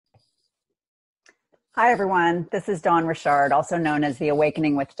Hi, everyone. This is Dawn Richard, also known as the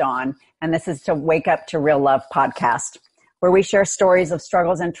Awakening with Dawn, and this is to Wake Up to Real Love podcast, where we share stories of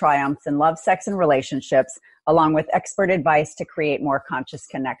struggles and triumphs in love, sex, and relationships, along with expert advice to create more conscious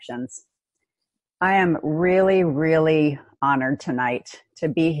connections. I am really, really honored tonight to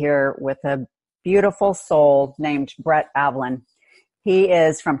be here with a beautiful soul named Brett Avlin. He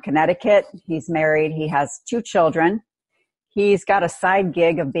is from Connecticut. He's married. He has 2 children. He's got a side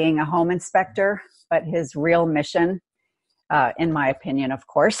gig of being a home inspector, but his real mission, in my opinion, of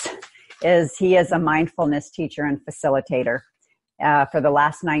course, is he is a mindfulness teacher and facilitator for the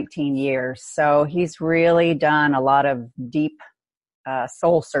last 19 years. So he's really done a lot of deep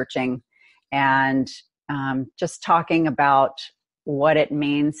soul searching and just talking about what it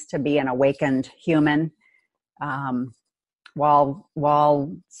means to be an awakened human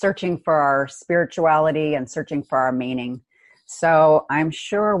while searching for our spirituality and searching for our meaning. So I'm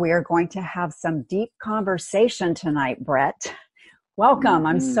sure we are going to have some deep conversation tonight, Brett. Welcome.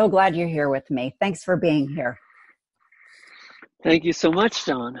 I'm so glad you're here with me. Thanks for being here. Thank you so much,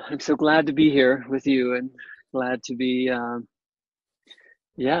 Dawn. I'm so glad to be here with you and glad to be,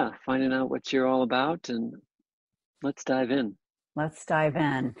 finding out what you're all about, and let's dive in. Let's dive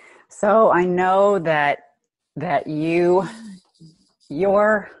in. So I know that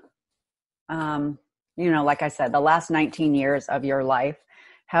like I said, the last 19 years of your life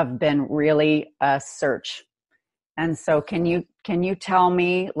have been really a search. And so can you tell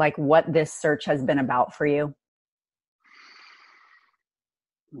me like what this search has been about for you?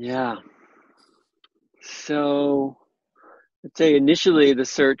 Yeah. So I'd say initially the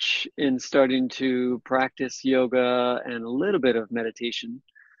search in starting to practice yoga and a little bit of meditation,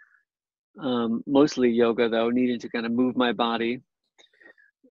 mostly yoga though, needing to kind of move my body,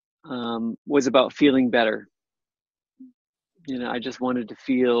 was about feeling better. I just wanted to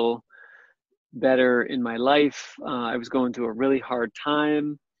feel better in my life. I was going through a really hard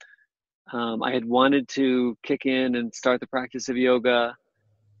time. I had wanted to kick in and start the practice of yoga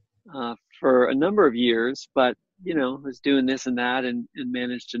for a number of years, but was doing this and that and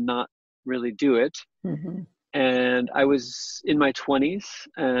managed to not really do it. Mm-hmm. And I was in my 20s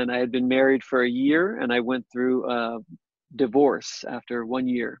and I had been married for a year, and I went through a divorce after 1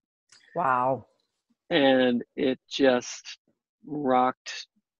 year. Wow. And it just rocked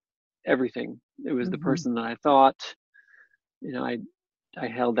everything. It was the Mm-hmm. person that I thought. I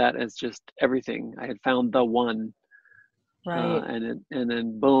held that as just everything. I had found the one, Right. and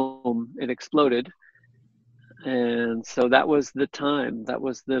then boom, it exploded. And so that was the time. That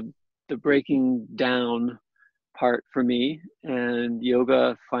was the breaking down part for me. And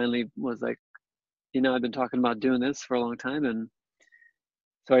yoga finally was like, I've been talking about doing this for a long time, and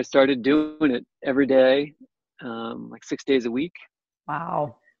so I started doing it every day, like 6 days a week.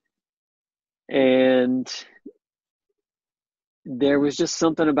 Wow. And there was just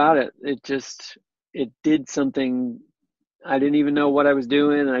something about it. It did something. I didn't even know what I was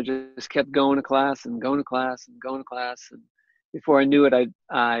doing, and I just kept going to class and going to class and going to class. And before I knew it,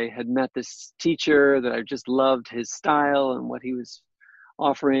 I had met this teacher that I just loved his style and what he was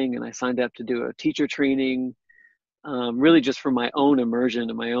offering, and I signed up to do a teacher training, really just for my own immersion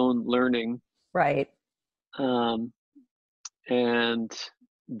and my own learning. Right. And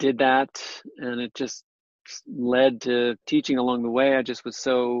did that, and it just led to teaching along the way. I just was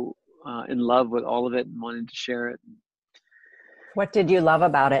so in love with all of it and wanted to share it. What did you love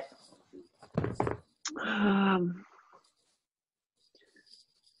about it?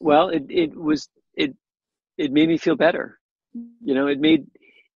 Well, it made me feel better.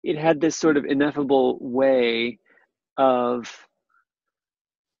 It had this sort of ineffable way of,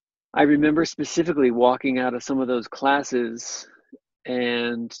 I remember specifically walking out of some of those classes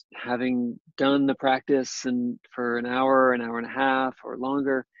and having done the practice and for an hour and a half or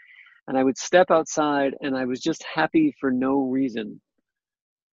longer, and I would step outside and I was just happy for no reason.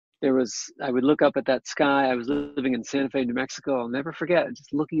 I would look up at that sky. I was living in Santa Fe, New Mexico. I'll never forget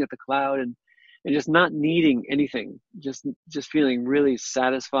just looking at the cloud and just not needing anything, just feeling really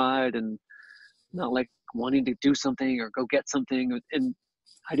satisfied and not like wanting to do something or go get something. And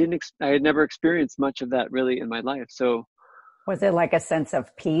I had never experienced much of that really in my life. So Was it like a sense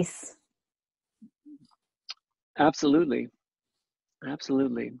of peace? absolutely,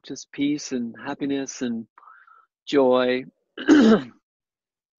 absolutely, just peace and happiness and joy,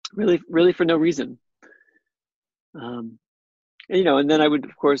 really, really for no reason. And then I would,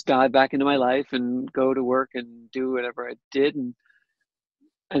 of course, dive back into my life and go to work and do whatever I did, and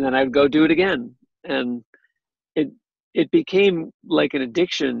then I would go do it again, and it became like an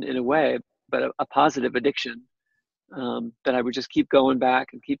addiction in a way, but a positive addiction, that I would just keep going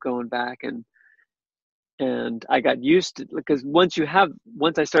back and keep going back, and And I got used to, because once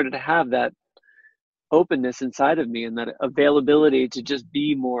I started to have that openness inside of me and that availability to just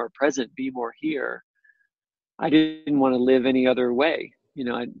be more present, be more here, I didn't want to live any other way.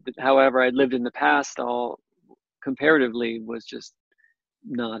 However I'd lived in the past, all comparatively was just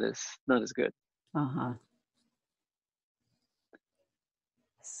not as good. Uh-huh.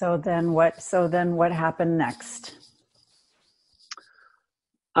 So then what happened next?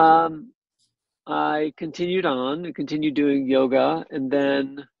 I continued on and continued doing yoga, and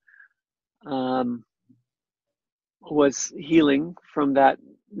then was healing from that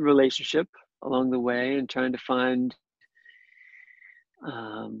relationship along the way and trying to find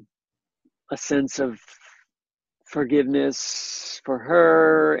a sense of forgiveness for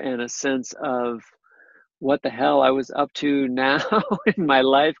her and a sense of what the hell I was up to now in my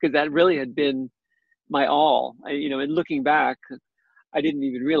life, because that really had been my all. And looking back, I didn't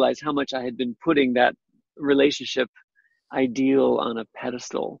even realize how much I had been putting that relationship ideal on a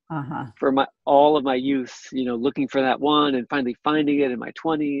pedestal for all of my youth, looking for that one and finally finding it in my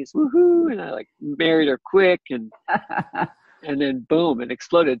 20s. Woohoo! And I married her quick, and then boom, it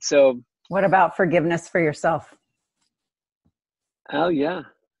exploded. So what about forgiveness for yourself? oh yeah,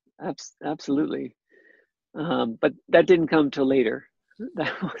 absolutely. But that didn't come till later.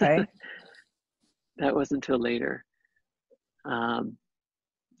 Okay. That wasn't till later.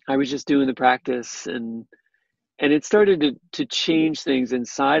 I was just doing the practice, and it started to change things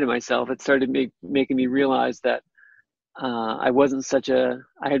inside of myself. It started making me realize that I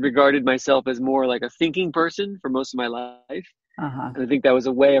had regarded myself as more like a thinking person for most of my life. And I think that was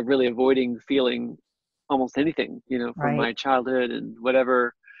a way of really avoiding feeling almost anything, from my childhood and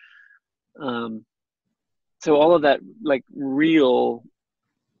whatever. So all of that real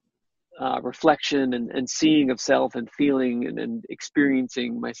reflection and seeing of self and feeling and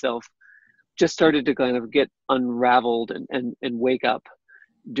experiencing myself just started to kind of get unraveled and wake up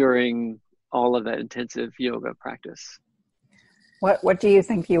during all of that intensive yoga practice. What do you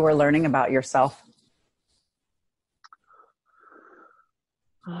think you were learning about yourself?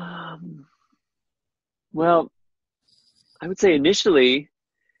 Well, I would say initially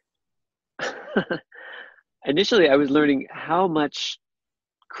I was learning how much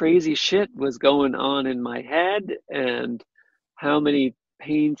crazy shit was going on in my head, and how many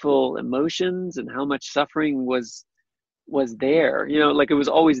painful emotions and how much suffering was there. It was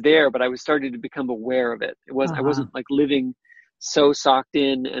always there, but I was starting to become aware of it. I wasn't living so socked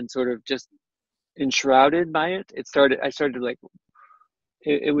in and sort of just enshrouded by it. I started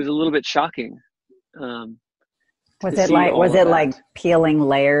it was a little bit shocking. Was it like peeling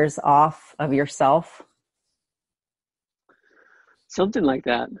layers off of yourself? Something like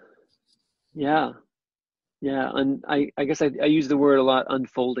that. Yeah. And I guess I use the word a lot,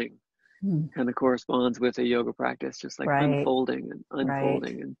 unfolding. Kind of corresponds with a yoga practice, just like unfolding and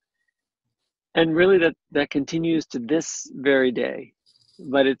unfolding. And really that continues to this very day.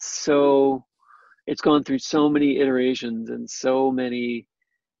 But it's gone through so many iterations and so many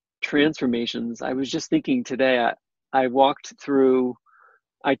transformations. I was just thinking today, I walked through,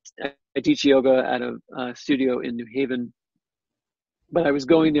 I teach yoga at a studio in New Haven, but I was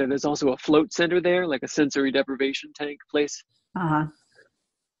going there. There's also a float center there, like a sensory deprivation tank place.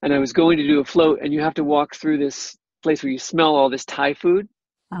 And I was going to do a float, and you have to walk through this place where you smell all this Thai food.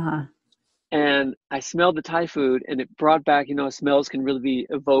 And I smelled the Thai food, and it brought back, smells can really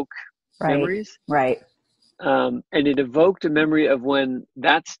evoke memories. Right. And it evoked a memory of when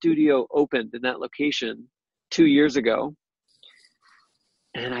that studio opened in that location 2 years ago.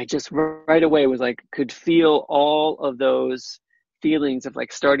 And I just right away was could feel all of those feelings of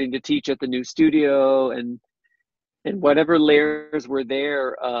starting to teach at the new studio, and whatever layers were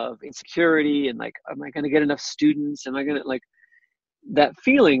there of insecurity and am I going to get enough students? Am I going to that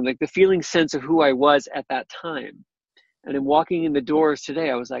feeling, the feeling sense of who I was at that time. And in walking in the doors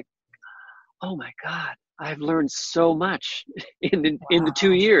today, I was like, oh my God, I've learned so much in the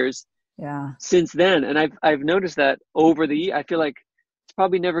 2 years since then. And I've noticed that over the year, I feel like it's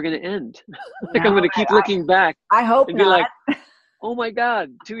probably never going to end. I'm going to keep looking back. I hope and not. Be oh my God,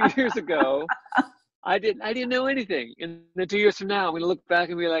 2 years ago, I didn't know anything. And then 2 years from now, I'm going to look back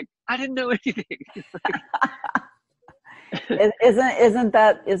and be like, I didn't know anything. Isn't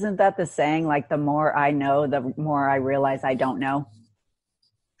that the saying, the more I know, the more I realize I don't know?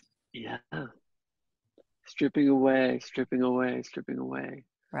 Yeah. Stripping away.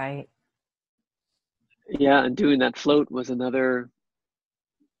 Right. Yeah. And doing that float was another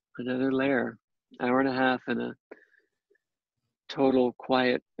layer, hour and a half in a total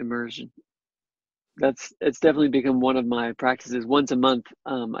quiet immersion. It's definitely become one of my practices. Once a month,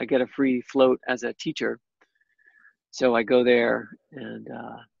 I get a free float as a teacher. So I go there, and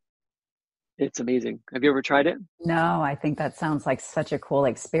it's amazing. Have you ever tried it? No, I think that sounds like such a cool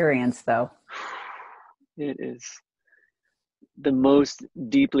experience, though. It is the most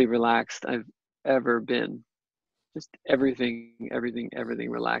deeply relaxed I've ever been. Just everything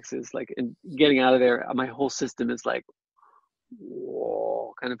relaxes. Like, and getting out of there, my whole system is like,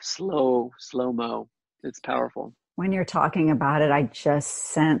 whoa, kind of slow mo. It's powerful. When you're talking about it, I just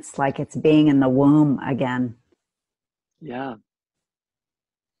sense like it's being in the womb again. Yeah,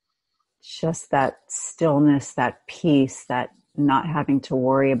 Just that stillness, that peace, that not having to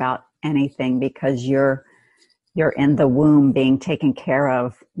worry about anything because you're in the womb being taken care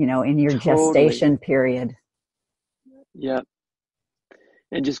of, in your totally. gestation period. Yeah.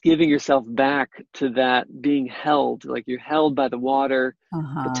 And just giving yourself back to that being held, like you're held by the water. The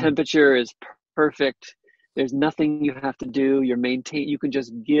Uh-huh. temperature is perfect. There's nothing you have to do. You can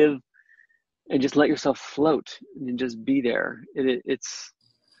just give and just let yourself float and just be there. It's,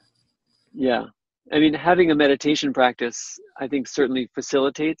 yeah. I mean, having a meditation practice, I think certainly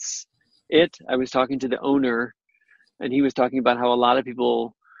facilitates it. I was talking to the owner, and he was talking about how a lot of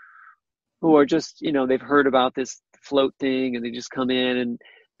people who are just, they've heard about this float thing, and they just come in and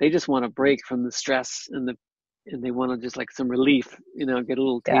they just want to break from the stress and they want to just like some relief, get a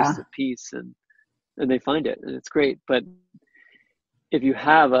little taste Yeah. of peace, and they find it, and it's great. But if you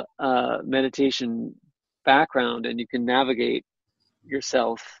have a meditation background and you can navigate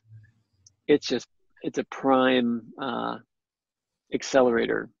yourself, it's just, it's a prime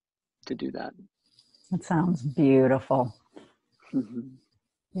accelerator to do that. That sounds beautiful. Mhm.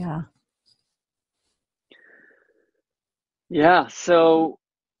 Yeah. Yeah. So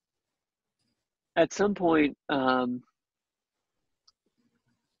at some point, when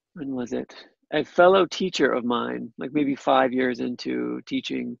was it? A fellow teacher of mine, like maybe 5 years into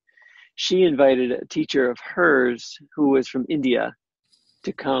teaching, she invited a teacher of hers who was from India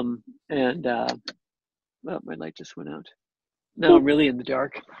to come, and oh, my light just went out. Now I'm really in the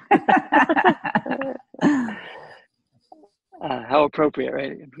dark. How appropriate,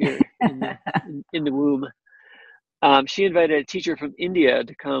 right? I'm here in the womb. She invited a teacher from India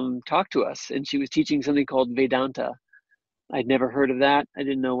to come talk to us, and she was teaching something called Vedanta. I'd never heard of that. I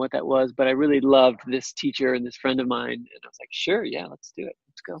didn't know what that was, but I really loved this teacher and this friend of mine. And I was like, sure, yeah, let's do it.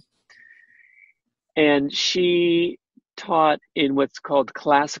 Let's go. And she taught in what's called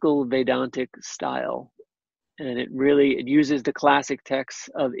classical Vedantic style. And it uses the classic texts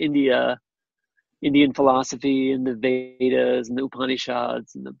of Indian philosophy and the Vedas and the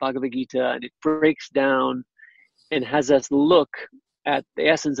Upanishads and the Bhagavad Gita, and it breaks down and has us look at the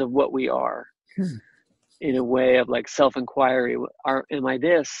essence of what we are in a way of like self-inquiry. Am I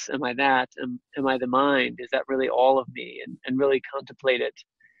this? Am I that? Am I the mind? Is that really all of me? And really contemplate it.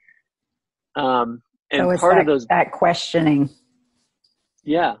 So And it's part of those, that questioning.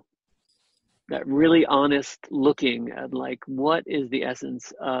 yeah, that really honest looking at like, what is the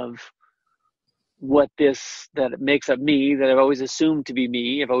essence of that makes up me, that I've always assumed to be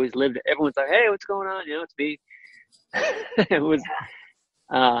me. I've always lived it. Everyone's like, hey, what's going on? It's me. It was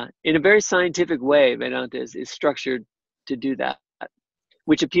in a very scientific way. Vedanta is structured to do that,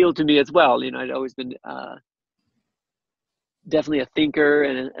 which appealed to me as well. I'd always been definitely a thinker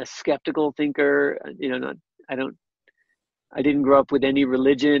and a skeptical thinker. Not I don't I didn't grow up with any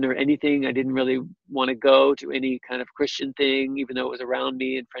religion or anything. I didn't really want to go to any kind of Christian thing, even though it was around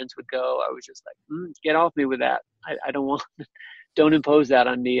me and friends would go. I was just like, get off me with that. I don't want, don't impose that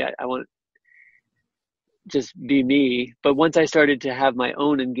on me. I want to just be me. But once I started to have my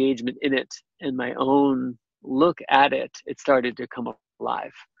own engagement in it and my own look at it, it started to come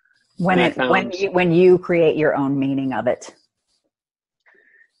alive. When And I it found, when you create your own meaning of it.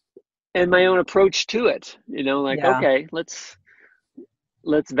 and my own approach to it, like, Yeah. okay, let's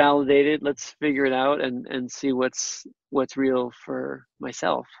validate it, let's figure it out, and see what's real for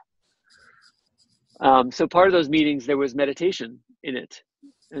myself. So part of those meetings there was meditation in it,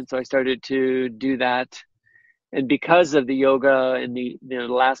 and so I started to do that. And because of the yoga and the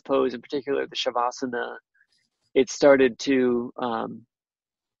last pose in particular, the shavasana, it started to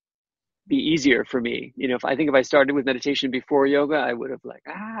be easier for me. If I started with meditation before yoga, I would have like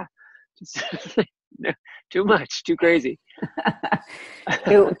just too much, too crazy.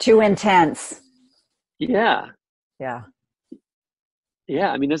 Too intense. Yeah. Yeah.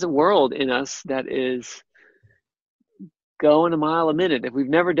 Yeah. I mean, there's a world in us that is going a mile a minute. If we've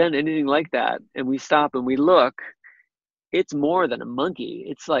never done anything like that and we stop and we look, it's more than a monkey.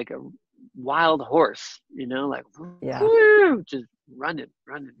 It's like a wild horse, like Yeah. just running.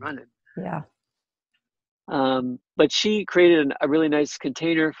 Yeah. But she created a really nice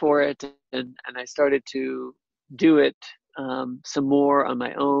container for it, and I started to do it some more on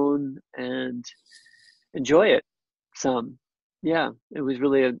my own and enjoy it some. Yeah, it was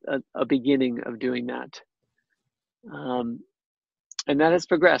really a beginning of doing that. Um, and that has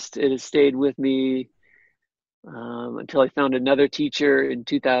progressed. It has stayed with me until I found another teacher in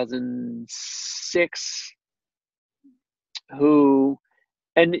 2006 who,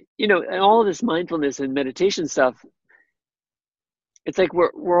 and and all of this mindfulness and meditation stuff, it's like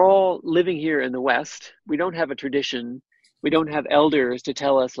we're all living here in the West. We don't have a tradition. We don't have elders to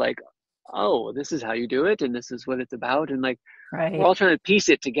tell us like, oh, this is how you do it and this is what it's about. And like we're Right. all trying to piece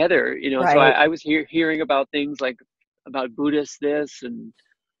it together, So Right. I was hearing about things like about Buddhist this and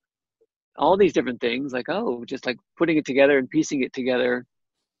all these different things, like, oh, just like putting it together and piecing it together.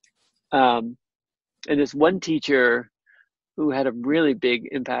 Um, and this one teacher who had a really big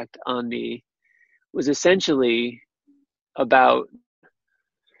impact on me was essentially about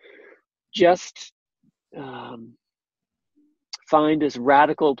just um, find this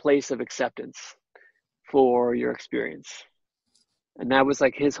radical place of acceptance for your experience. And that was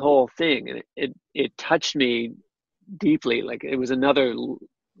like his whole thing. And it touched me deeply. Like it was another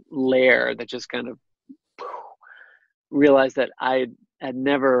layer that just kind of realized that I had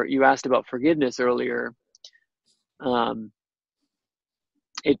never, you asked about forgiveness earlier. Um,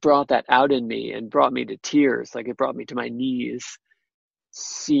 it brought that out in me and brought me to tears. Like it brought me to my knees,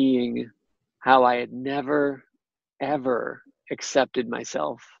 seeing how I had never, ever accepted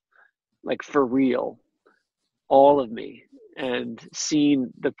myself, like for real, all of me, and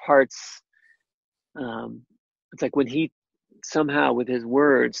seeing the parts. It's like when he somehow, with his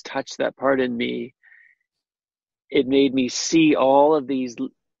words, touched that part in me, it made me see all of these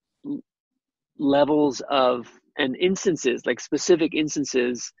levels of and instances, like specific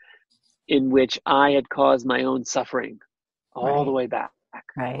instances in which I had caused my own suffering all the Right. way back,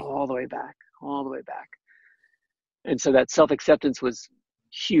 Right. all the way back, all the way back. And so that self-acceptance was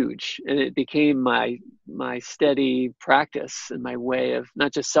huge, and it became my steady practice and my way of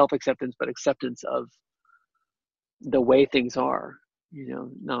not just self-acceptance but acceptance of the way things are,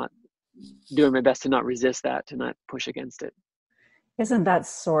 not doing my best to not resist that, to not push against it. Isn't that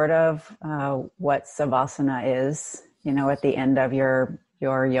sort of what savasana is? At the end of your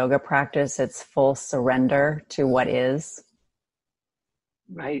yoga practice, it's full surrender to what is.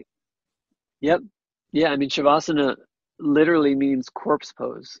 Right. Yep. Yeah, I mean shavasana literally means corpse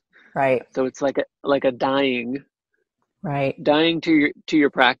pose. Right. So it's like a dying Right. to your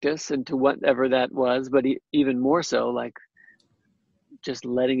practice and to whatever that was, but even more so like just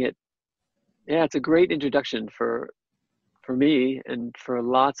letting it. Yeah, it's a great introduction for me and for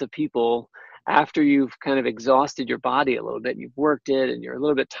lots of people. After you've kind of exhausted your body a little bit, you've worked it and you're a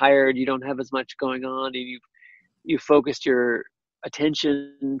little bit tired, you don't have as much going on, and you've focused your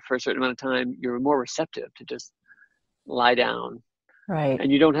attention for a certain amount of time, you're more receptive to just lie down. Right. And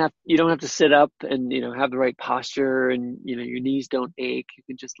you don't have to sit up and have the right posture, and your knees don't ache. You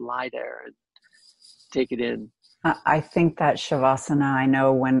can just lie there and take it in. I think that shavasana, I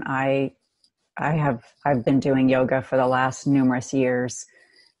know when I've been doing yoga for the last numerous years,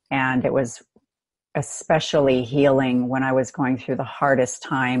 and it was especially healing when I was going through the hardest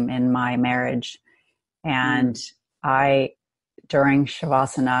time in my marriage. And Mm. I, during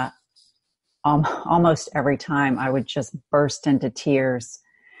shavasana, almost every time I would just burst into tears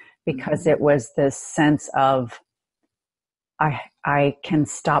because Mm. it was this sense of I can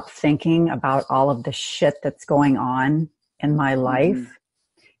stop thinking about all of the shit that's going on in my Mm-hmm. life.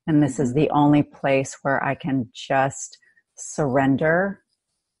 And this is Mm-hmm. the only place where I can just surrender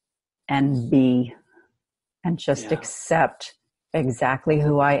and be and just Yeah. accept exactly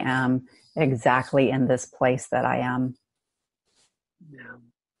who I am, exactly in this place that I am. Yeah.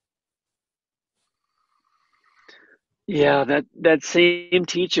 Yeah, that same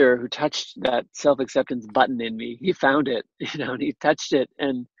teacher who touched that self-acceptance button in me, he found it, and he touched it,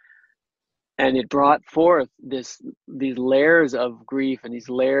 and it brought forth these layers of grief and these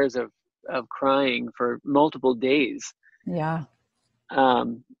layers of crying for multiple days. Yeah.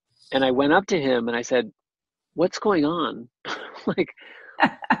 Um, and I went up to him and I said, "What's going on?" Like,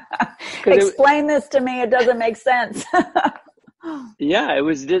 because Explain this to me. It doesn't make sense. yeah, it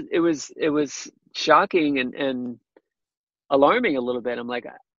was shocking and alarming a little bit. I'm like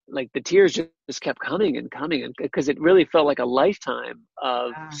the tears just kept coming and coming, and because it really felt like a lifetime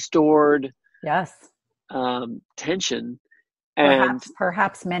of Yeah. stored Yes. tension. And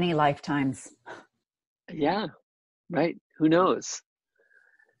Perhaps many lifetimes. yeah, right, who knows.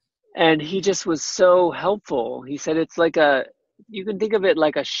 And he just was so helpful. He said it's like you can think of it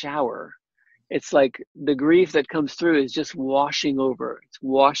like a shower. It's like the grief that comes through is just washing over. It's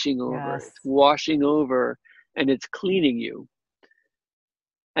washing over. Yes. It's washing over and it's cleaning you.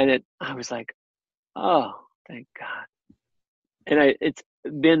 And I was like, oh, thank God. And it's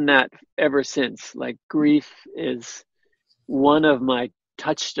been that ever since. Like, grief is one of my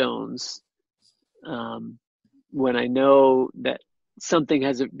touchstones, when I know that something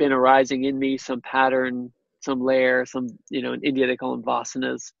has been arising in me, some pattern, some layer, in India they call them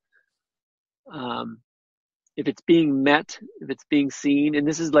vasanas. If it's being met, if it's being seen, and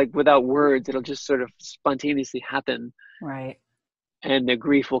this is like without words, it'll just sort of spontaneously happen. Right. And the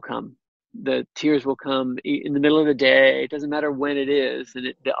grief will come. The tears will come in the middle of the day. It doesn't matter when it is.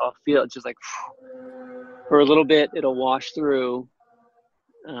 And I'll feel it just like, for a little bit, it'll wash through.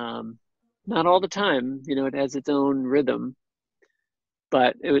 Not all the time, it has its own rhythm.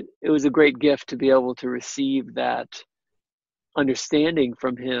 But it was a great gift to be able to receive that understanding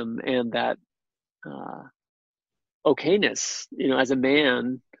from him, and that okayness, as a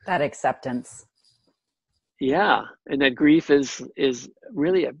man. That acceptance. Yeah. And that grief is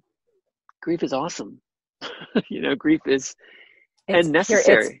really grief is awesome. Grief is and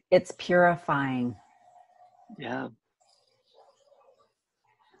necessary. It's purifying. Yeah.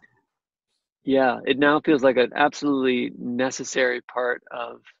 Yeah. It now feels like an absolutely necessary part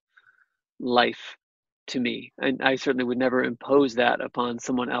of life to me. And I certainly would never impose that upon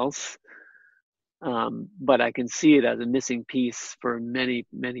someone else. But I can see it as a missing piece for many,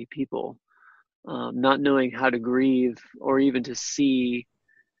 many people. Not knowing how to grieve, or even to see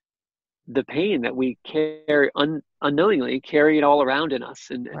the pain that we carry unknowingly carry it all around in us,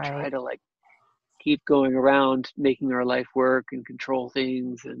 and Right. try to keep going around making our life work and control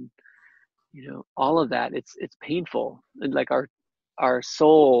things, and all of that. It's painful, and our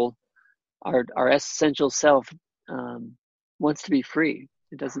soul, our essential self, wants to be free.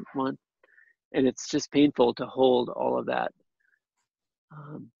 It doesn't want, and it's just painful to hold all of that,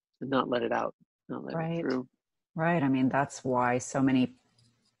 and not let it out, not let it through. Right. I mean, that's why so many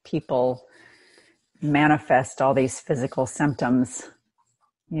people manifest all these physical symptoms,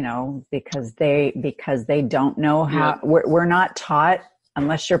 because they don't know how. We're not taught,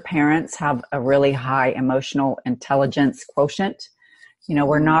 unless your parents have a really high emotional intelligence quotient.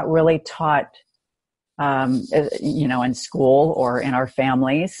 We're not really taught, in school or in our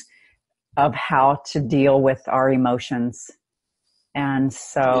families, of how to deal with our emotions. And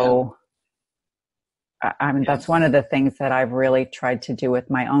so, that's one of the things that I've really tried to do with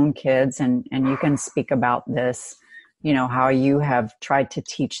my own kids. And you can speak about this, how you have tried to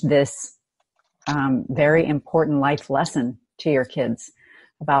teach this very important life lesson to your kids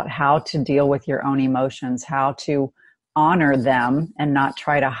about how to deal with your own emotions, how to honor them and not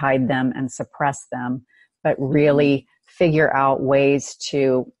try to hide them and suppress them, but really figure out ways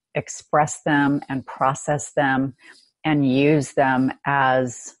to express them and process them and use them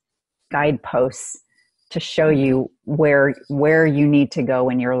as guideposts to show you where you need to go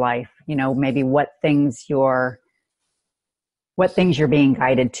in your life. Maybe what things you're being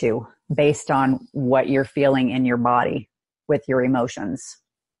guided to based on what you're feeling in your body with your emotions.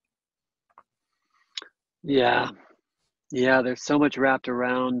 Yeah. There's so much wrapped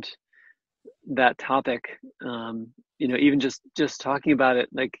around that topic. Even just talking about it,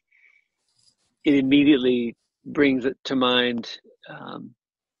 it immediately brings it to mind.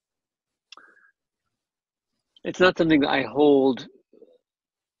 It's not something that I hold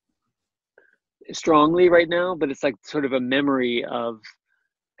strongly right now, but it's sort of a memory of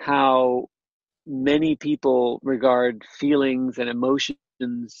how many people regard feelings and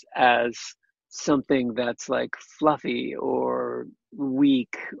emotions as something that's fluffy or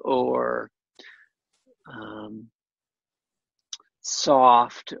weak or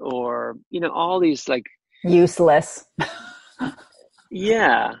soft, or all these useless.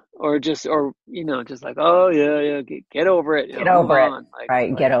 Yeah, or just oh yeah, get over it, get over it, on.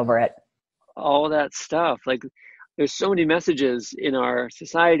 right? Get over it. All that stuff. There's so many messages in our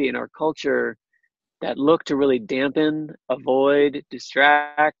society, in our culture, that look to really dampen, avoid,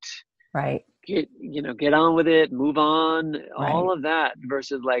 distract. Right. Get on with it, move on, right. All of that,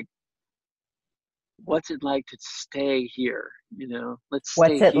 versus what's it like to stay here? What's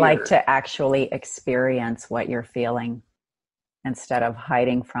it like to actually experience what you're feeling, instead of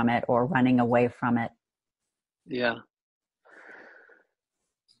hiding from it or running away from it. Yeah.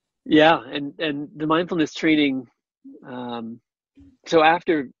 And the mindfulness training. So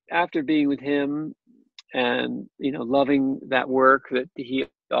after being with him and, loving that work that he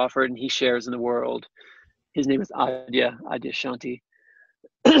offered and he shares in the world, his name is Adya Shanti.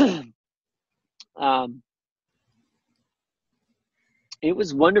 It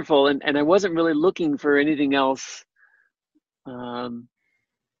was wonderful. And I wasn't really looking for anything else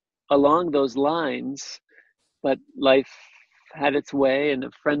along those lines. but life had its way, and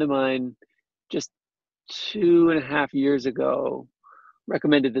a friend of mine just 2.5 years ago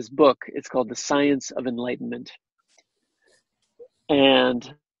recommended this book. It's called The Science of Enlightenment.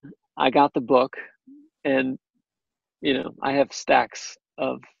 And I got the book, and I have stacks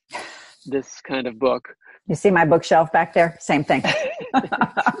of this kind of book. You see my bookshelf back there? Same thing.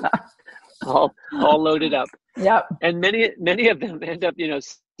 all loaded up. Yep. And many of them end up,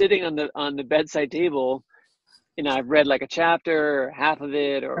 sitting on the bedside table. I've read like a chapter or half of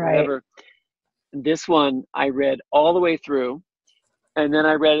it or whatever. This one I read all the way through, and then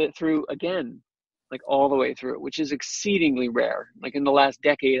I read it through again, like all the way through, which is exceedingly rare. Like in the last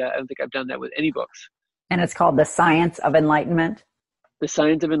decade, I don't think I've done that with any books. And it's called The Science of Enlightenment? The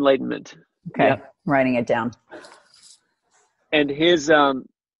Science of Enlightenment. Okay, yep. Writing it down. And his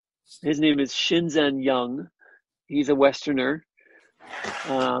name is Shinzen Young. He's a Westerner.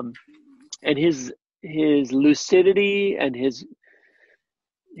 And his lucidity and his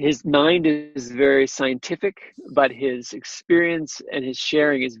mind is very scientific, but his experience and his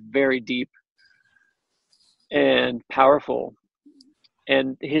sharing is very deep and powerful.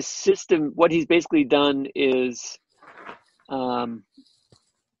 And his system, what he's basically done is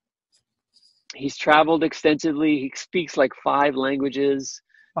he's traveled extensively. He speaks like 5 languages.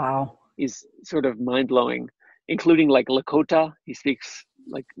 Wow. He's sort of mind-blowing, including like Lakota. He speaks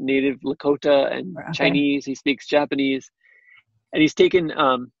like native Lakota and Chinese. He speaks Japanese. And he's taken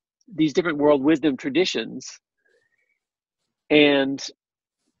these different world wisdom traditions and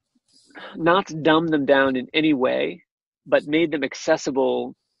not dumbed them down in any way, but made them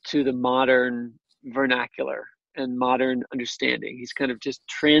accessible to the modern vernacular and modern understanding. He's kind of just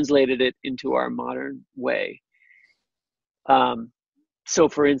translated it into our modern way. So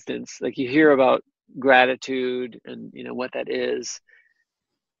for instance, like you hear about gratitude and what that is,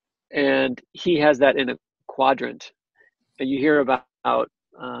 and he has that in a quadrant. And you hear about a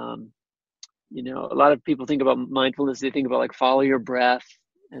lot of people think about mindfulness. They think about like follow your breath,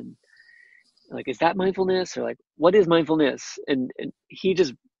 and like, is that mindfulness, or like, what is mindfulness? And he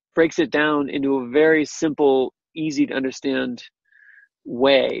just breaks it down into a very simple, easy to understand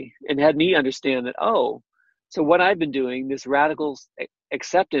way, and had me understand that, so what I've been doing, this radical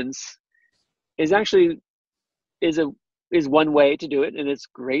acceptance, is actually is one way to do it, and it's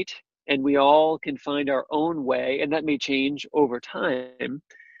great. And we all can find our own way, and that may change over time.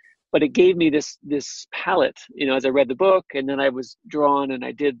 But it gave me this palette, as I read the book, and then I was drawn and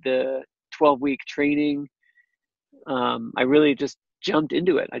I did the 12-week training. I really just jumped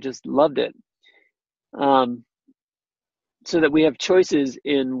into it. I just loved it. So that we have choices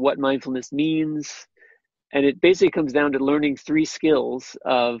in what mindfulness means. And it basically comes down to learning 3 skills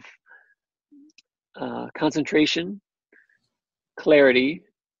of concentration, clarity,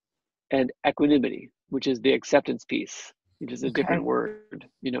 and equanimity, which is the acceptance piece, which is a different word,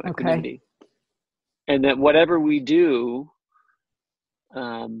 equanimity. And that whatever we do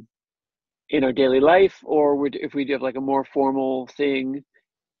in our daily life, or if we do have like a more formal thing,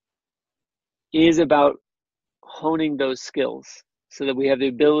 is about honing those skills so that we have the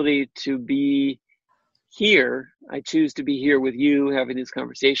ability to be here. I choose to be here with you, having this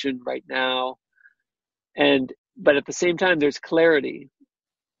conversation right now. But at the same time, there's clarity,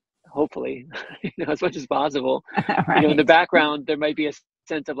 hopefully, as much as possible. Right. In the background, there might be a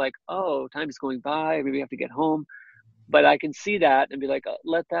sense of like, time is going by, maybe I have to get home. But I can see that and be like,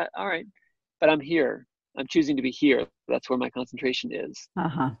 let that, all right. But I'm here. I'm choosing to be here. That's where my concentration is.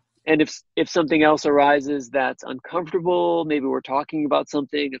 Uh-huh. And if something else arises that's uncomfortable, maybe we're talking about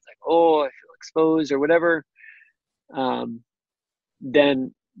something, it's like, I feel exposed or whatever.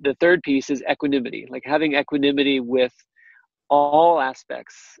 Then the third piece is equanimity, like having equanimity with all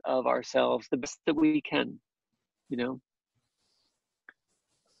aspects of ourselves, the best that we can,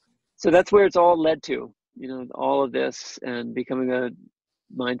 So that's where it's all led to, all of this, and becoming a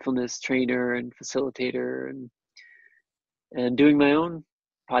mindfulness trainer and facilitator, and doing my own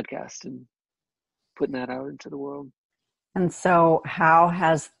podcast and putting that out into the world. And so how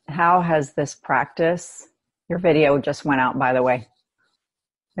has this practice, your video just went out, by the way.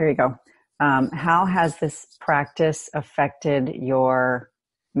 There you go. How has this practice affected your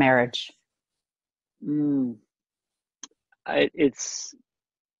marriage? I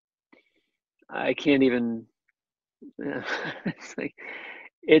can't even, it's like,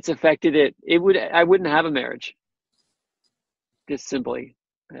 it's affected it. I wouldn't have a marriage. Just simply,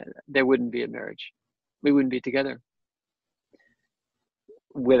 there wouldn't be a marriage. We wouldn't be together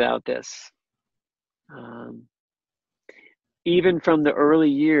without this. Even from the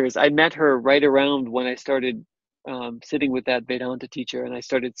early years, I met her right around when I started sitting with that Vedanta teacher, and I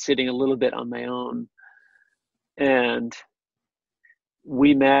started sitting a little bit on my own. And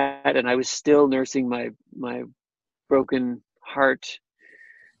we met, and I was still nursing my broken heart.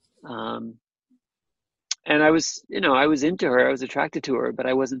 And I was into her. I was attracted to her, but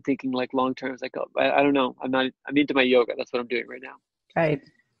I wasn't thinking like long term. I was like, oh, I don't know. I'm into my yoga. That's what I'm doing right now. Right.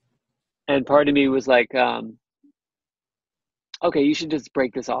 And part of me was like, okay, you should just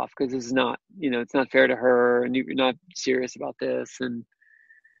break this off because this is not, it's not fair to her, and you're not serious about this, and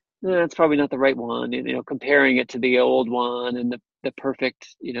it's probably not the right one. And, comparing it to the old one and the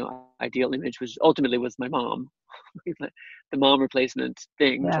perfect, ideal image, which ultimately was my mom, the mom replacement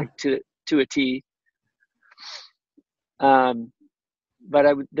thing, Yeah. like to a T. But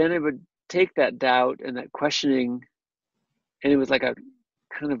I would take that doubt and that questioning, and it was like a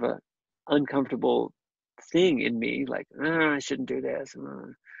kind of a uncomfortable thing in me, like, I shouldn't do this.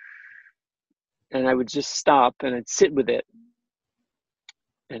 And I would just stop and I'd sit with it.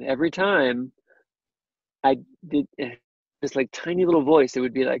 And every time I did this like tiny little voice, it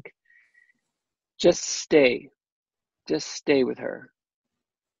would be like, just stay with her.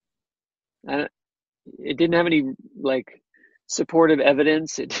 And it didn't have any like supportive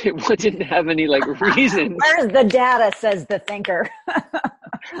evidence. It didn't have any like reasons. Where's the data, says the thinker.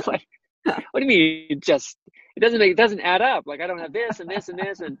 Like, what do you mean? It doesn't add up. Like, I don't have this and this and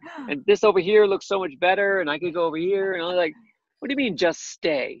this, and this over here looks so much better, and I could go over here, and I was like, what do you mean just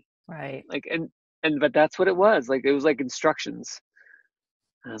stay? Right. Like, but that's what it was. Like, it was like instructions.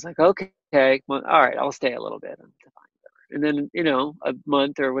 And I was like, okay, well, all right, I'll stay a little bit. And then, a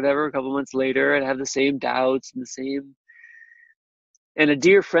month or whatever, a couple months later, I'd have the same doubts and a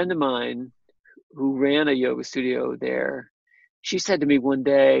dear friend of mine who ran a yoga studio there, she said to me one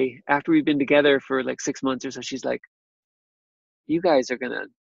day after we'd been together for like 6 months or so, she's like, you guys are gonna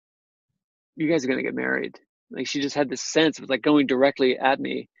get married. Like, she just had this sense, it was like going directly at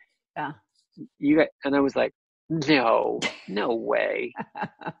me. Yeah. And I was like, no way.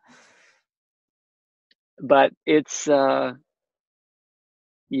 But it's, yeah.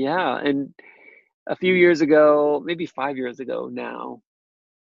 And a few years ago, maybe 5 years ago now,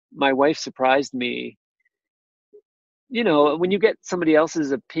 my wife surprised me. When you get somebody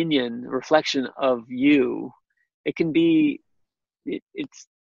else's opinion, reflection of you, it can be, it's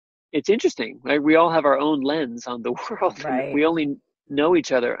interesting. Right? We all have our own lens on the world, Right. and we only know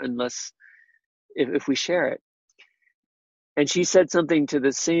each other if we share it. And she said something to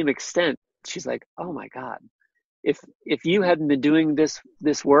the same extent. She's like, oh my God, if you hadn't been doing this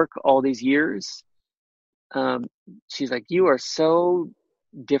work all these years, she's like, you are so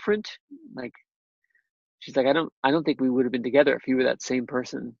different. Like, she's like, I don't think we would have been together if you were that same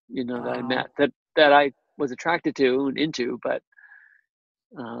person, Wow. that I met, that I was attracted to and into, but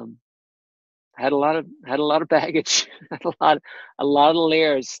had a lot of baggage, had a lot of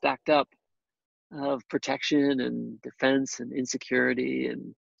layers stacked up of protection and defense and insecurity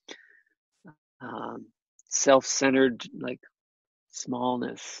and self-centered, like,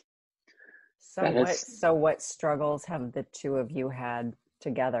 smallness. So what struggles have the two of you had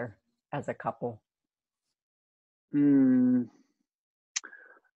together as a couple?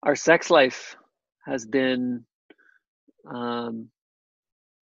 Our sex life has been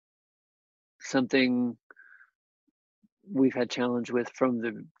something we've had challenge with from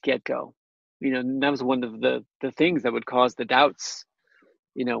the get-go. And that was one of the things that would cause the doubts.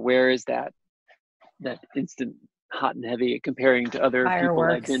 Where is that instant hot and heavy comparing to other people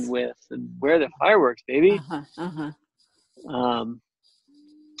I've been with, and where are the fireworks, baby?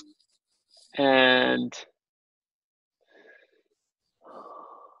 And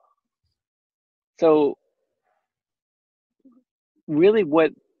so really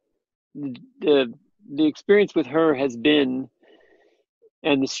what the experience with her has been,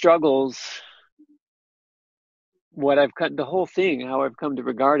 and the struggles, the whole thing, how I've come to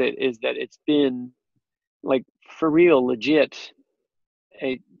regard it, is that it's been, like, for real, legit,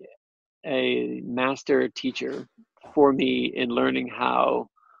 a master teacher for me in learning how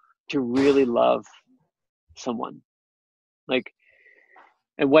to really love someone. Like,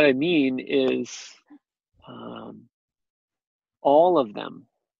 and what I mean is, all of them.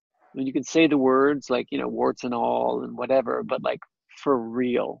 I mean, you can say the words like, warts and all and whatever, but like, for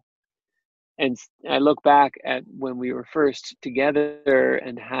real. And I look back at when we were first together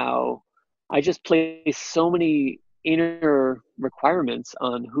and how I just placed so many inner requirements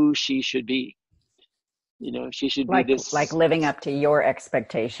on who she should be. She should be this, like living up to your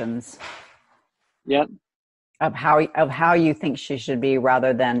expectations. Yep. Of how you think she should be,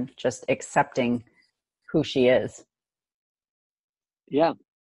 rather than just accepting who she is. Yeah.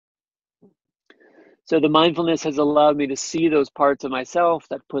 So the mindfulness has allowed me to see those parts of myself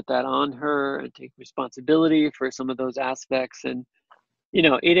that put that on her and take responsibility for some of those aspects. And,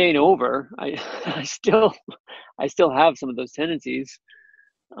 it ain't over. I still have some of those tendencies.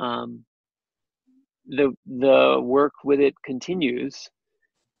 Um, the work with it continues,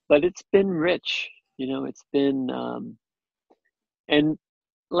 but it's been rich. It's been, and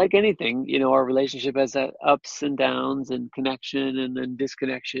like anything, our relationship has ups and downs and connection and then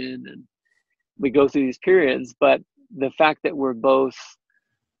disconnection, and we go through these periods. But the fact that we're both,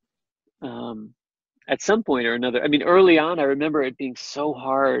 at some point or another, I mean, early on, I remember it being so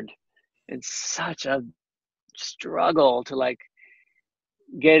hard and such a struggle to like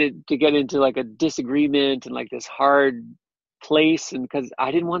get into like a disagreement and like this hard place, and because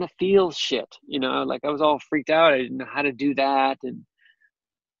I didn't want to feel shit, like I was all freaked out. I didn't know how to do that. And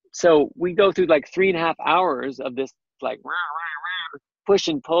so we go through like 3.5 hours of this like push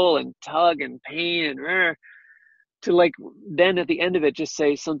and pull and tug and pain and to like then at the end of it just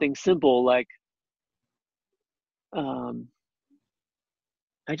say something simple like, I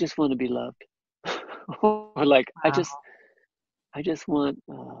just want to be loved. Or like, Wow. I just want,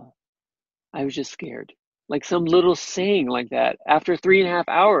 I was just scared. Like some little saying like that after 3.5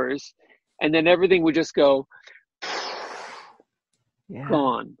 hours, and then everything would just go, Yeah.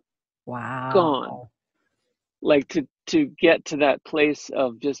 gone, gone. Wow. Like to get to that place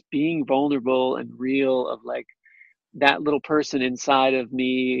of just being vulnerable and real, of like that little person inside of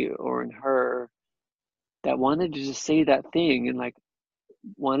me or in her that wanted to just say that thing and like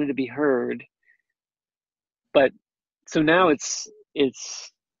wanted to be heard. But so now it's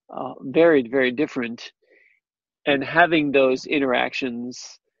very, very different, and having those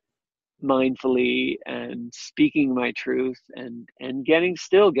interactions mindfully and speaking my truth and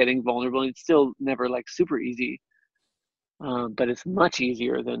still getting vulnerable. It's still never like super easy, but it's much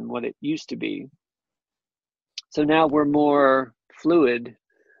easier than what it used to be. So now we're more fluid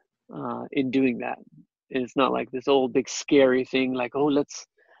in doing that, and it's not like this old big scary thing like, oh, let's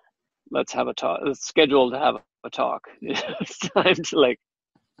have a talk. Let's schedule to have a talk. It's time to like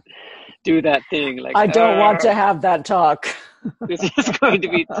do that thing. Like, I don't want to have that talk. this is going to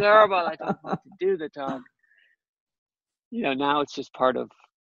be terrible. I don't want to do the talk. Now it's just part of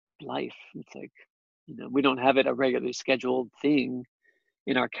life. It's like, we don't have it a regularly scheduled thing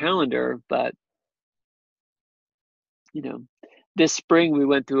in our calendar, but this spring we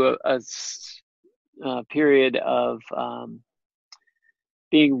went through a period of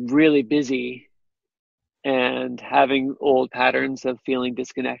being really busy and having old patterns of feeling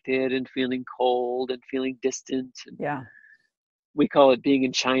disconnected and feeling cold and feeling distant. And Yeah. we call it being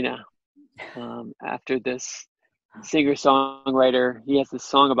in China. After this singer-songwriter, he has this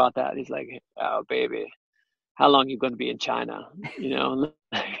song about that. He's like, oh, baby, how long are you going to be in China?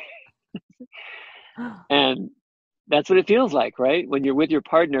 And that's what it feels like, right? When you're with your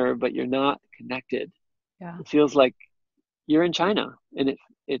partner, but you're not connected. Yeah. It feels like you're in China, and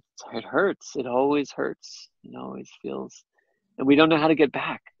it hurts. It always hurts. It always feels, and we don't know how to get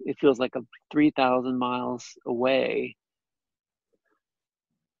back. It feels like 3,000 miles away,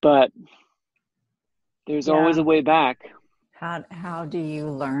 but there's always a way back. How do you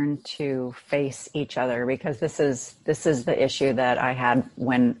learn to face each other? Because this is the issue that I had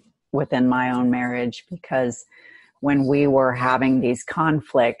within my own marriage, because when we were having these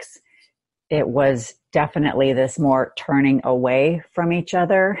conflicts, it was definitely this more turning away from each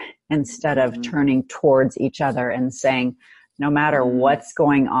other instead of turning towards each other and saying, no matter what's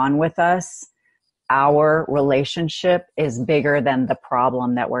going on with us, our relationship is bigger than the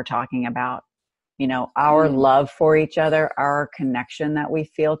problem that we're talking about. Our love for each other, our connection that we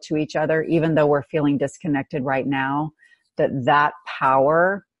feel to each other, even though we're feeling disconnected right now, that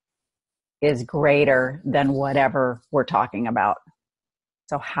power is greater than whatever we're talking about.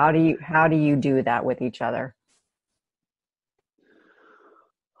 So how do you do that with each other?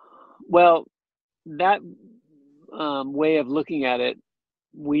 Well, that way of looking at it,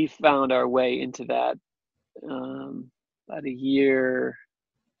 we found our way into that about a year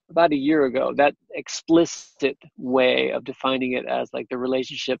ago. That explicit way of defining it as like the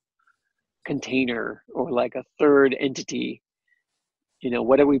relationship container, or like a third entity.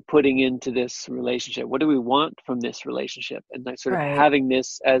 What are we putting into this relationship? What do we want from this relationship? And like sort of having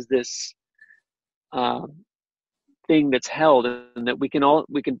this as this thing that's held, and that we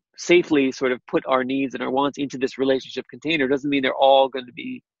can safely sort of put our needs and our wants into this relationship container. Doesn't mean they're all going to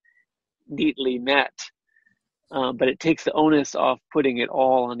be neatly met, but it takes the onus off putting it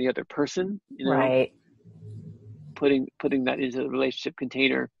all on the other person. Right. Putting that into the relationship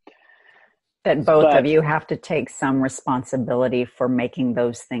container. That both of you have to take some responsibility for making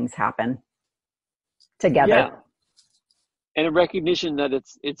those things happen. together. Yeah. And a recognition that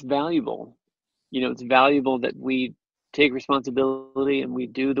it's valuable. It's valuable that we take responsibility and we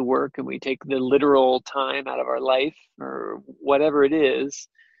do the work and we take the literal time out of our life or whatever it is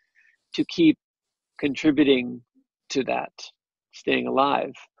to keep contributing to that, staying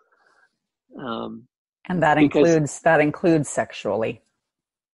alive. And that Because, includes sexually.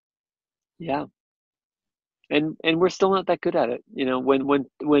 yeah. And we're still not that good at it.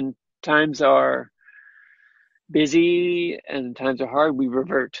 When times are busy and times are hard, we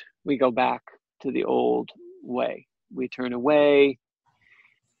revert. We go back to the old way. We turn away.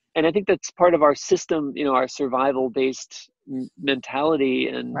 And I think that's part of our system, our survival based mentality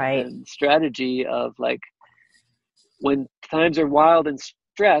Right. and strategy of like, when times are wild and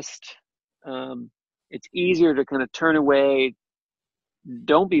stressed, it's easier to kind of turn away.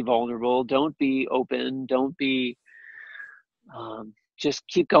 Don't be vulnerable. Don't be open. Don't be, just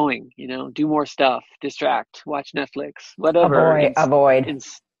keep going, do more stuff, distract, watch Netflix, whatever, Avoid.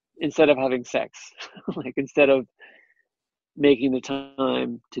 instead of having sex, like instead of making the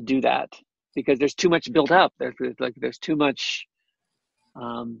time to do that, because there's too much built up. There's too much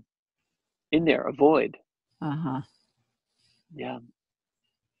in there. Avoid. Uh-huh. Yeah.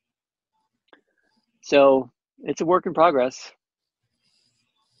 So it's a work in progress.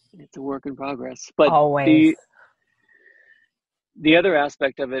 But Always. the other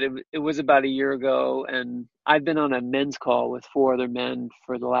aspect of it was about a year ago, and I've been on a men's call with 4 other men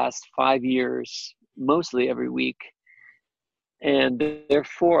for the last 5 years, mostly every week. And there are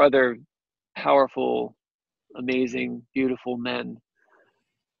 4 other powerful, amazing, beautiful men.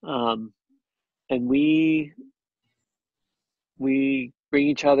 And we bring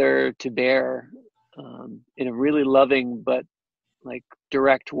each other to bear in a really loving but like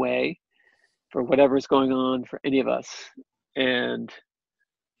direct way for whatever's going on for any of us. And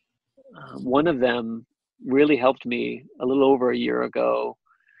one of them really helped me a little over a year ago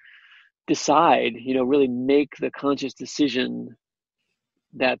decide, really make the conscious decision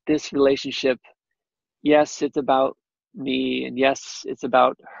that this relationship, yes, it's about me, and yes, it's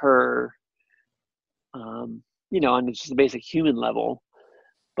about her, on just a basic human level,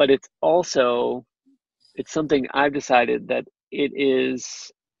 but it's something I've decided that it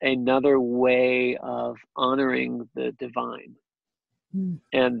is another way of honoring the divine.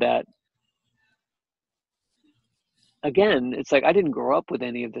 And that, again, it's like I didn't grow up with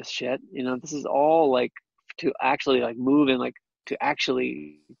any of this shit. This is all like, to actually like move and like to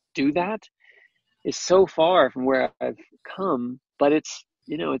actually do that is so far from where I've come. But it's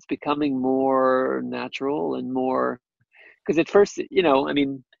becoming more natural and more, because at first,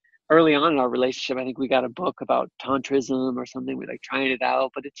 early on in our relationship, I think we got a book about tantrism or something. We like trying it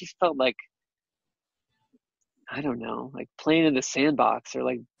out, but it just felt like, I don't know, like playing in the sandbox or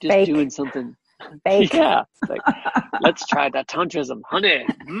like just Fake. doing something. Fake. Yeah, like, let's try that tantrism, honey.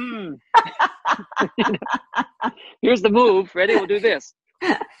 Here's the move. Ready? We'll do this.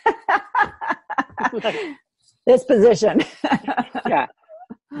 Like, this position. Yeah.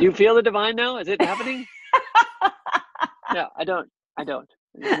 Do you feel the divine now? Is it happening? No, I don't. I'm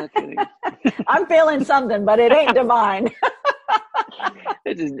not kidding. I'm feeling something, but it ain't divine.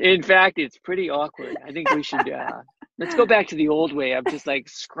 In fact, it's pretty awkward. I think we should let's go back to the old way of just like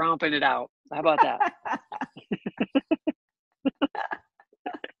scromping it out. How about that?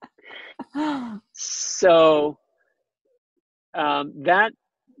 So that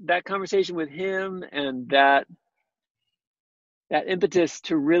conversation with him and that impetus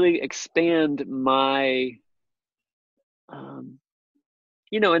to really expand my,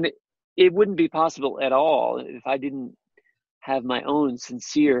 and it wouldn't be possible at all if I didn't have my own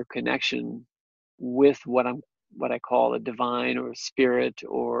sincere connection with what I call a divine or a spirit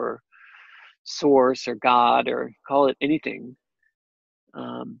or source or God, or call it anything.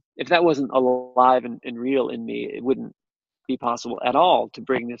 If that wasn't alive and real in me, it wouldn't be possible at all to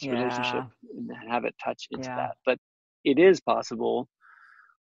bring this relationship and have it touch into that. But it is possible,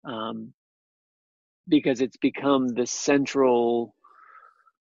 because it's become the central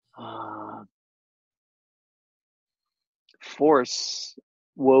force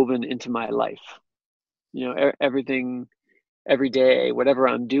woven into my life. Everything, every day, whatever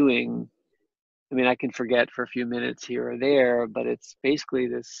I'm doing, I can forget for a few minutes here or there, but it's basically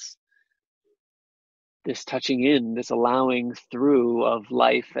this touching in, this allowing through of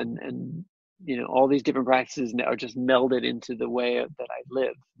life, and all these different practices are just melded into the way that I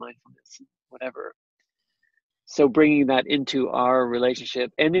live, mindfulness, whatever. So bringing that into our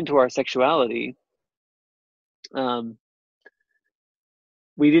relationship and into our sexuality,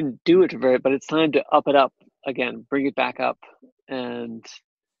 we didn't do it but it's time to up it up again, bring it back up. And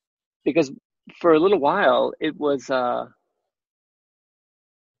because for a little while, it was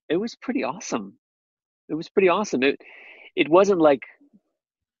pretty awesome. It was pretty awesome. It wasn't like,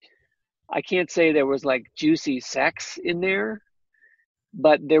 I can't say there was like juicy sex in there,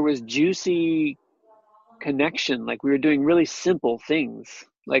 but there was juicy connection. Like we were doing really simple things,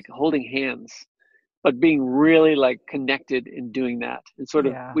 like holding hands, but being really like connected in doing that. And sort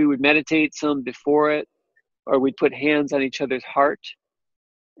of, Yeah. we would meditate some before it, or we'd put hands on each other's heart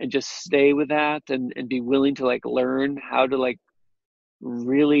and just stay with that, and be willing to like learn how to like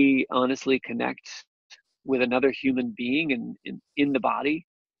really honestly connect with another human being and in the body.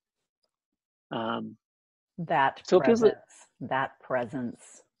 Um, That so it feels like,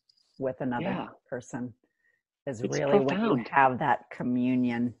 presence with another yeah, person is it's really when you profound. have that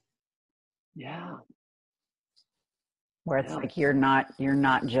communion Yeah, where it's yeah, like you're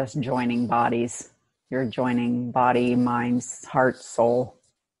not just joining bodies, you're joining body, mind, heart, soul.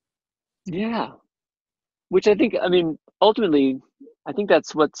 yeah. Which I think, I mean, ultimately, I think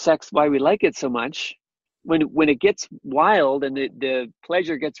that's what sex, why we like it so much. When it gets wild and the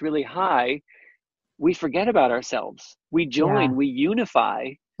pleasure gets really high, we forget about ourselves. We Yeah, join, we unify.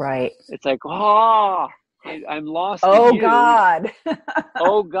 right. It's like, oh, I'm lost with Oh you. God.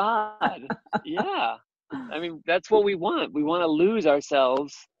 Oh God. Yeah. I mean, that's what we want. We want to lose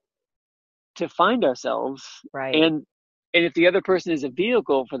ourselves to find ourselves. Right. And if the other person is a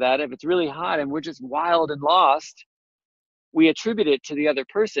vehicle for that, if it's really hot and we're just wild and lost, we attribute it to the other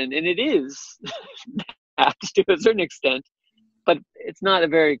person, and it is to a certain extent, but it's not a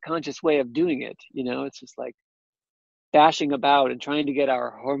very conscious way of doing it. It's just like bashing about and trying to get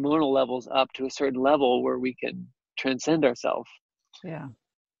our hormonal levels up to a certain level where we can transcend ourselves. Yeah.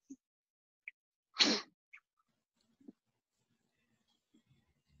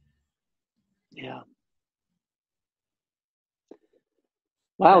 Yeah.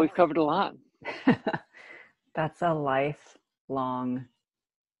 Wow, we've covered a lot. That's a lifelong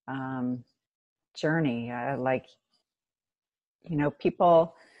um, journey. Like,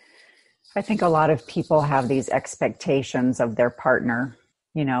 people, I think a lot of people have these expectations of their partner,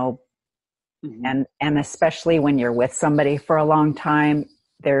 you know, Mm-hmm. and especially when you're with somebody for a long time,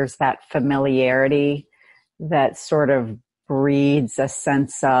 there's that familiarity that sort of breeds a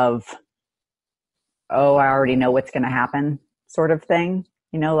sense of, oh, I already know what's going to happen sort of thing.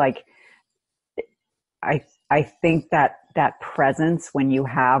 Like I think that presence when you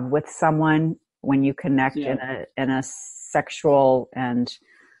have with someone, when you connect Yeah. in a sexual and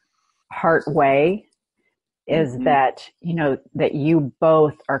heart way, is Mm-hmm. that that you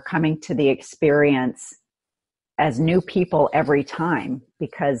both are coming to the experience as new people every time,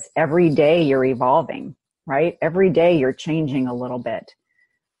 because every day you're evolving, right? Every day you're changing a little bit.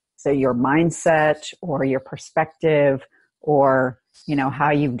 So your mindset or your perspective, or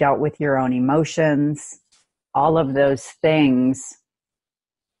how you've dealt with your own emotions, all of those things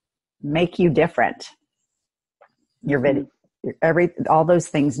make you different. Mm-hmm. All those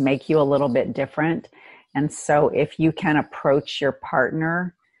things make you a little bit different. And so if you can approach your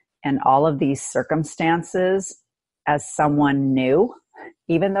partner and all of these circumstances as someone new,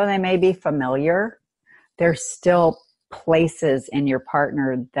 even though they may be familiar, there's still places in your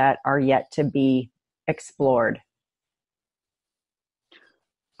partner that are yet to be explored.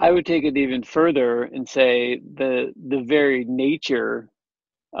 I would take it even further and say the very nature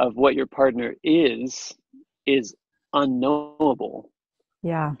of what your partner is unknowable,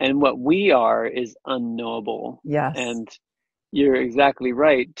 Yeah. and what we are is unknowable. Yes. And you're exactly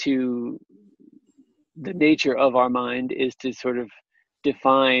right. To the nature of our mind is to sort of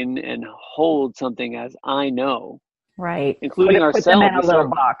define and hold something as I know, Right. Put including it, put them in ourselves. We a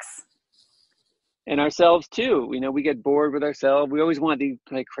little start, box. and ourselves too. We get bored with ourselves. We always want to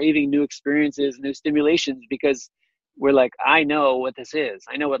like craving new experiences, new stimulations, because we're like, I know what this is.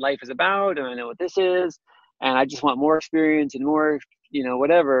 I know what life is about, and I know what this is, and I just want more experience and more,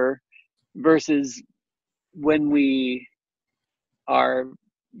 whatever. Versus when we are,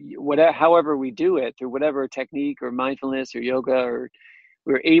 whatever, however we do it, through whatever technique or mindfulness or yoga, or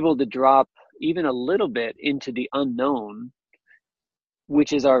we're able to drop even a little bit into the unknown,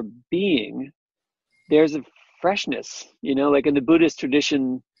 which is our being. There's a freshness, like in the Buddhist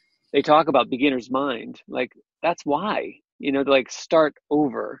tradition, they talk about beginner's mind. Like that's why, to like start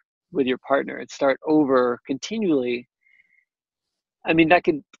over with your partner and start over continually. I mean, that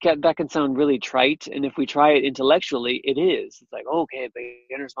can sound really trite, and if we try it intellectually, it is. It's like, okay,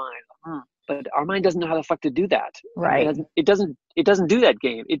 beginner's mind, but our mind doesn't know how the fuck to do that. It Right. doesn't. It doesn't. It doesn't do that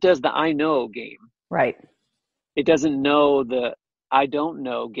game. It does the I know game. Right. It doesn't know the I don't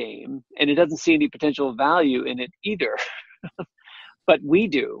know game, and it doesn't see any potential value in it either. But we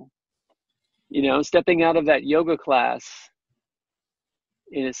do. stepping out of that yoga class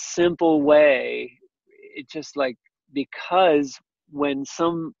in a simple way, it just like, because when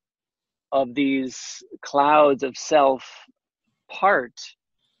some of these clouds of self part,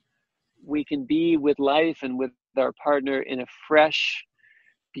 we can be with life and with our partner in a fresh,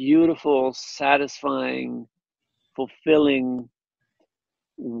 beautiful, satisfying, fulfilling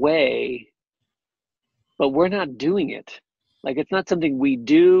way, but we're not doing it. Like, it's not something we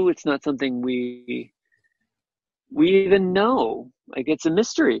do. It's not something we even know. Like, it's a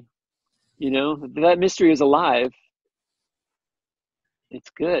mystery, that mystery is alive. It's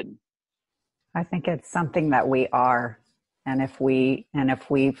good. I think it's something that we are. And if we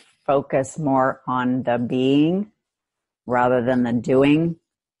focus more on the being rather than the doing,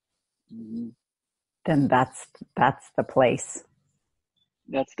 Mm-hmm. then that's the place.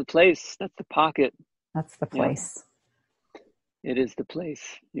 That's the place. That's the pocket. That's the place. Yep. It is the place.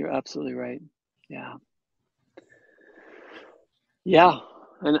 You're absolutely right. Yeah. Yeah.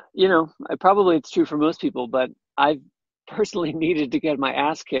 And, probably it's true for most people, but I've personally needed to get my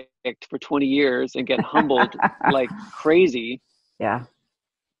ass kicked for 20 years and get humbled like crazy. Yeah.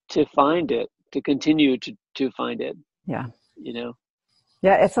 To find it, to continue to find it. Yeah.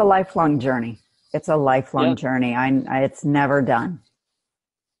 Yeah, it's a lifelong journey. It's a lifelong journey. It's never done.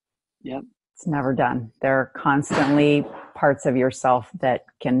 Yep. It's never done. There are constantly parts of yourself that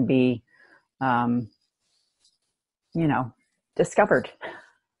can be, discovered.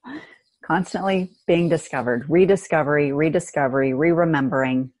 Constantly being discovered, rediscovery,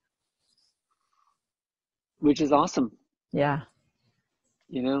 re-remembering. Which is awesome. Yeah.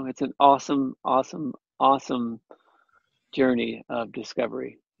 It's an awesome, awesome, awesome journey of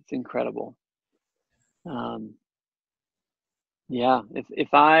discovery. It's incredible. Yeah,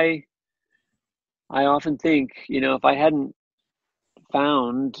 if I often think, if I hadn't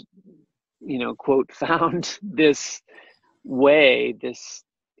found, quote, found this way, this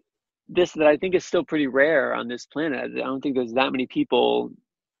that I think is still pretty rare on this planet. I don't think there's that many people.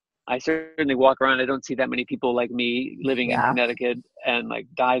 I certainly walk around, I don't see that many people like me living in Connecticut and like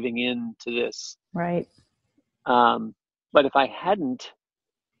diving into this. Right. But if I hadn't,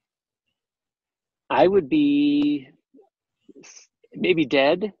 I would be maybe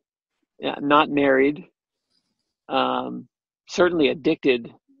dead, not married, certainly addicted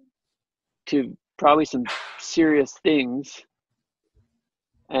to probably some serious things,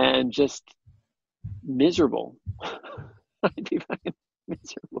 and just miserable. I'd be fucking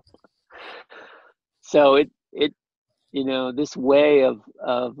miserable. So it this way of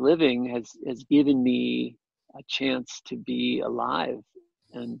living has given me a chance to be alive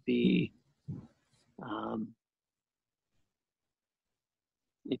and be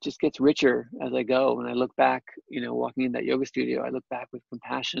it just gets richer as I go. When I look back, walking in that yoga studio, I look back with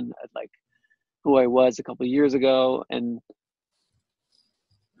compassion at like who I was a couple of years ago, and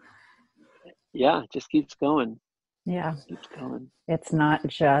it just keeps going. Yeah. Keeps going. It's not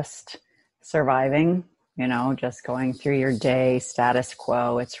just surviving, just going through your day, status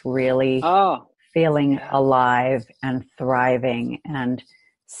quo. It's really feeling alive and thriving and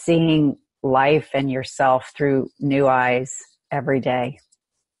seeing life and yourself through new eyes every day.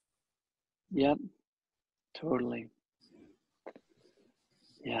 Yep. Totally.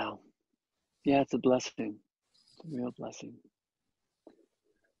 Yeah. Yeah, it's a blessing. It's a real blessing.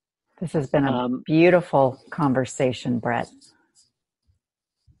 This has been a beautiful conversation, Brett.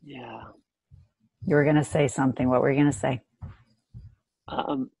 Yeah. You were going to say something. What were you going to say?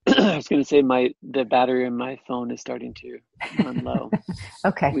 I was going to say the battery in my phone is starting to run low.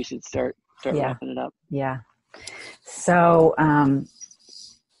 Okay. We should start wrapping it up. Yeah. So,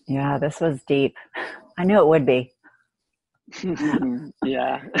 this was deep. I knew it would be.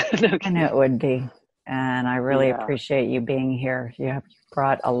 Yeah. Okay. I knew it would be. And I really appreciate you being here. You have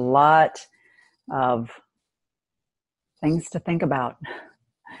brought a lot of things to think about,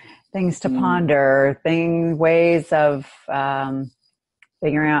 things to ponder, ways of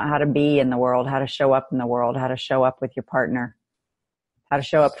figuring out how to be in the world, how to show up in the world, how to show up with your partner, how to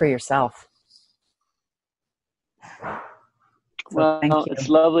show up for yourself. So well, it's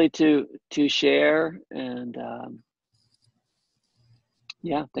lovely to share, and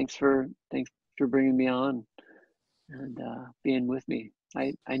thanks for bringing me on and being with me.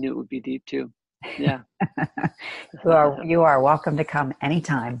 I knew it would be deep too. Yeah. You are welcome to come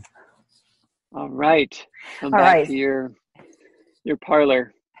anytime. All right. Come back to your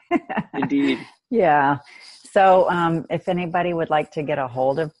parlor. Indeed. Yeah. So if anybody would like to get a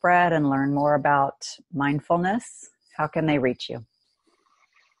hold of Brett and learn more about mindfulness, how can they reach you?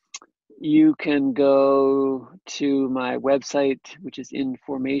 You can go to my website, which is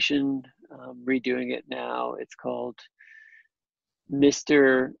Information, redoing it now. It's called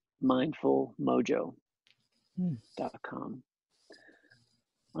MrMindfulMojo.com.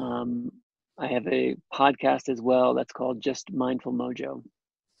 I have a podcast as well that's called Just Mindful Mojo.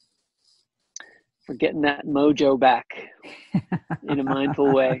 For getting that mojo back in a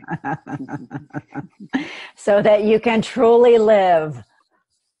mindful way. So that you can truly live.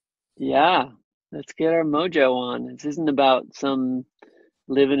 Yeah, let's get our mojo on. This isn't about some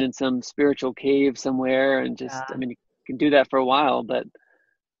living in some spiritual cave somewhere and just, I mean, you can do that for a while, but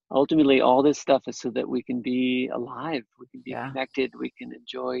ultimately all this stuff is so that we can be alive, we can be connected, we can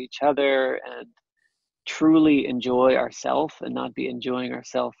enjoy each other and truly enjoy ourselves and not be enjoying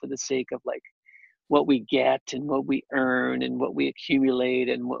ourselves for the sake of like what we get and what we earn and what we accumulate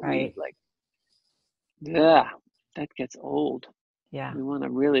and what we like. Yeah, that gets old. Yeah. We want to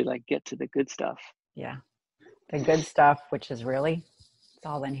really like get to the good stuff. Yeah. The good stuff, which is really, it's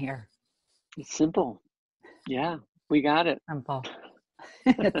all in here. It's simple. Yeah, we got it. Simple.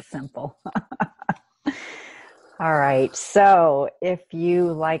 It's simple. All right. So if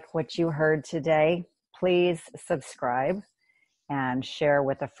you like what you heard today, please subscribe and share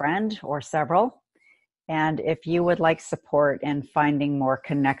with a friend or several. And if you would like support in finding more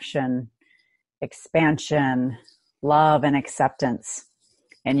connection, expansion, love, and acceptance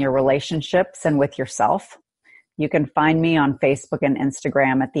in your relationships and with yourself, you can find me on Facebook and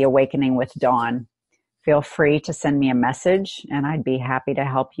Instagram at The Awakening with Dawn. Feel free to send me a message, and I'd be happy to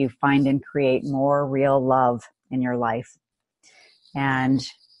help you find and create more real love in your life. And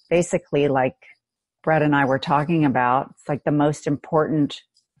basically, like Brett and I were talking about, it's like the most important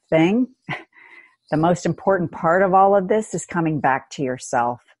thing. The most important part of all of this is coming back to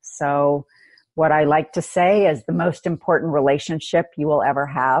yourself. So what I like to say is the most important relationship you will ever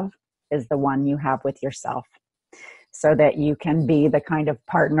have is the one you have with yourself, so that you can be the kind of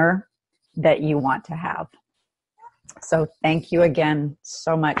partner that you want to have. So thank you again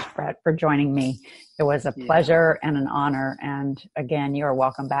so much, Brett, for joining me. It was a pleasure and an honor. And again, you are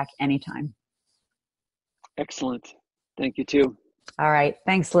welcome back anytime. Excellent. Thank you too. All right.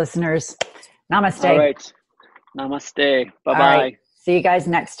 Thanks, listeners. Namaste. All right. Namaste. Bye-bye. All right. See you guys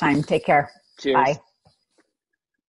next time. Take care. Cheers. Bye.